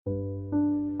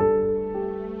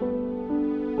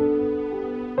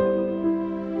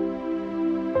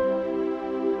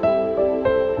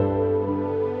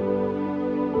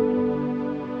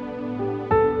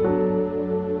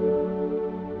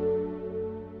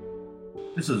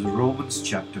This is Romans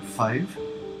chapter 5,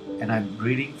 and I'm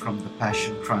reading from the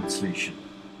Passion Translation.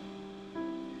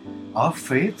 Our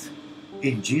faith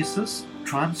in Jesus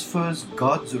transfers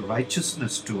God's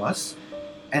righteousness to us,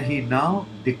 and He now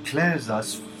declares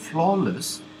us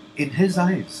flawless in His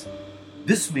eyes.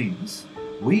 This means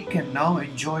we can now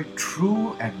enjoy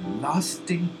true and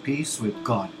lasting peace with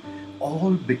God,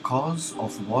 all because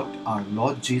of what our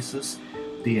Lord Jesus,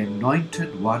 the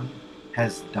Anointed One,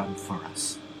 has done for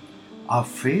us. Our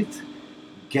faith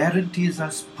guarantees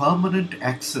us permanent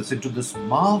access into this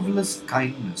marvelous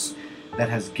kindness that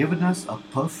has given us a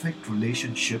perfect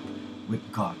relationship with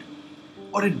God.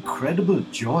 What incredible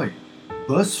joy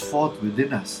bursts forth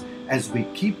within us as we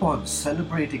keep on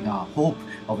celebrating our hope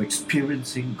of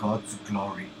experiencing God's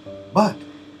glory. But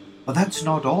that's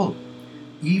not all.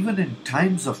 Even in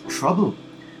times of trouble,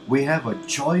 we have a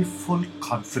joyful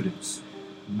confidence,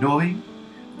 knowing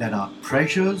that our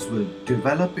pressures will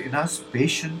develop in us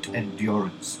patient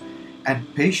endurance,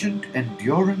 and patient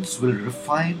endurance will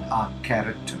refine our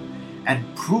character,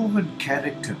 and proven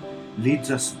character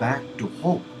leads us back to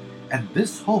hope. And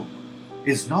this hope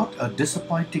is not a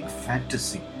disappointing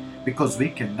fantasy, because we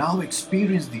can now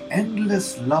experience the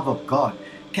endless love of God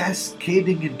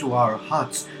cascading into our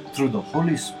hearts through the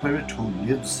Holy Spirit who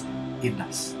lives in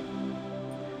us.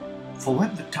 For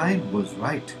when the time was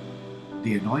right,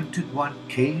 the Anointed One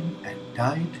came and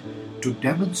died to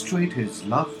demonstrate His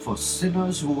love for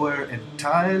sinners who were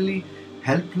entirely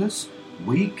helpless,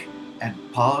 weak, and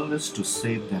powerless to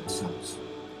save themselves.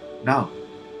 Now,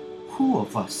 who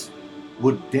of us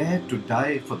would dare to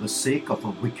die for the sake of a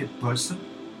wicked person?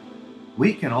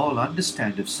 We can all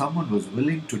understand if someone was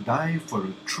willing to die for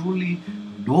a truly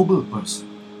noble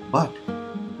person, but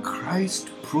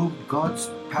Christ proved God's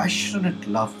passionate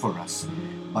love for us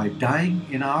by dying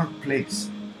in our place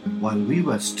while we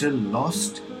were still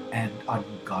lost and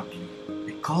ungodly.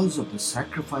 Because of the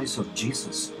sacrifice of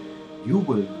Jesus, you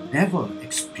will never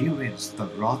experience the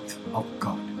wrath of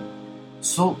God.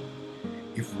 So,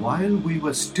 if while we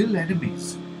were still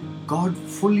enemies, God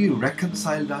fully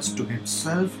reconciled us to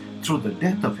Himself through the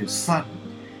death of His Son,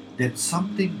 then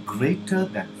something greater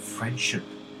than friendship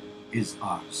is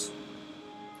ours.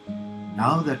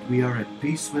 Now that we are at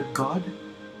peace with God,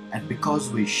 and because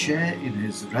we share in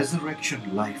His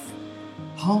resurrection life,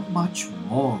 how much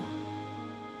more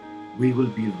we will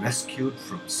be rescued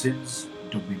from sin's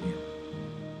dominion.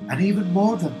 And even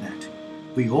more than that,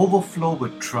 we overflow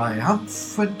with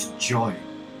triumphant joy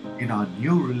in our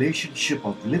new relationship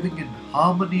of living in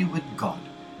harmony with God,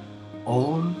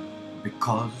 all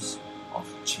because of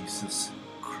Jesus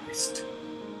Christ.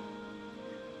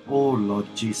 Oh Lord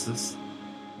Jesus,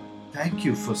 thank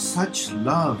you for such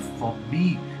love for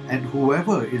me and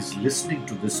whoever is listening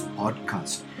to this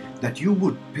podcast, that you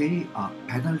would pay our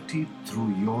penalty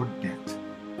through your death.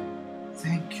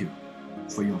 Thank you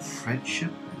for your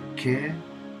friendship and care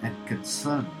and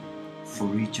concern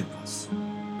for each of us.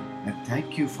 And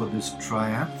thank you for this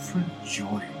triumphant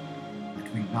joy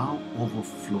that we now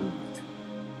overflow with.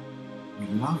 We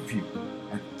love you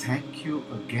and thank you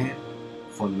again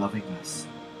for loving us.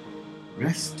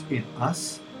 Rest in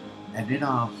us and in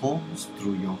our homes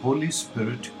through your Holy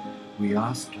Spirit, we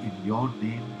ask in your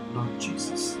name, Lord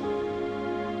Jesus.